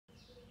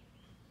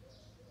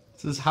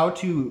This is how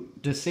to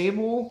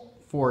disable,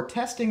 for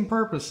testing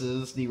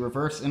purposes, the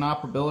reverse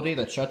inoperability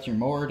that shuts your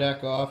mower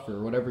deck off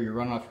or whatever you're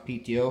running off your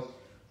PTO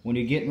when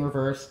you get in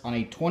reverse on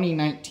a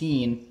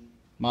 2019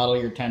 model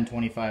year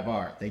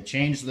 1025R. They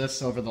changed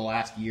this over the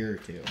last year or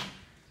two.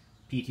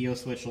 PTO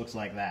switch looks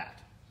like that.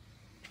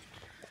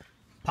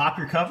 Pop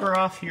your cover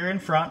off here in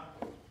front.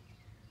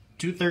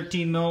 Two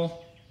 13mm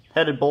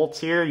headed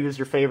bolts here. Use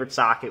your favorite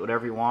socket,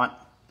 whatever you want.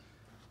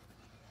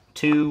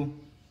 Two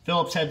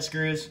Phillips head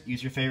screws.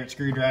 Use your favorite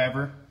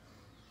screwdriver.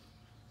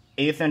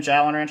 1/8 inch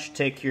Allen wrench.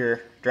 Take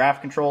your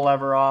draft control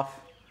lever off.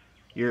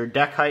 Your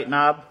deck height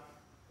knob.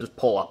 Just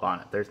pull up on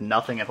it. There's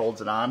nothing that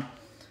holds it on.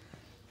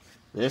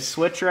 This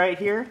switch right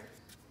here.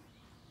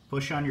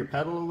 Push on your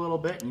pedal a little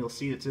bit and you'll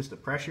see it's just a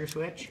pressure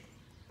switch.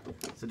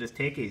 So just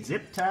take a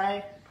zip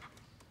tie.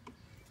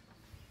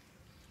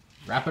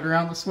 Wrap it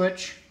around the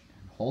switch,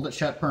 and hold it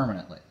shut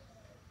permanently.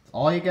 That's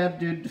all you got to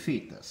do to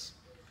defeat this.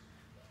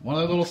 One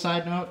other little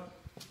side note,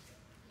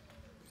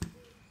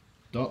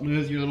 don't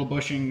lose your little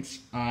bushings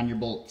on your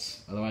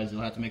bolts, otherwise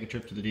you'll have to make a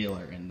trip to the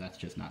dealer, and that's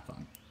just not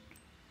fun.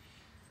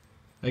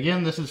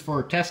 Again, this is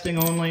for testing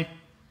only.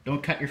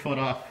 Don't cut your foot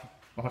off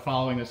while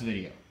following this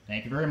video.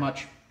 Thank you very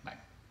much.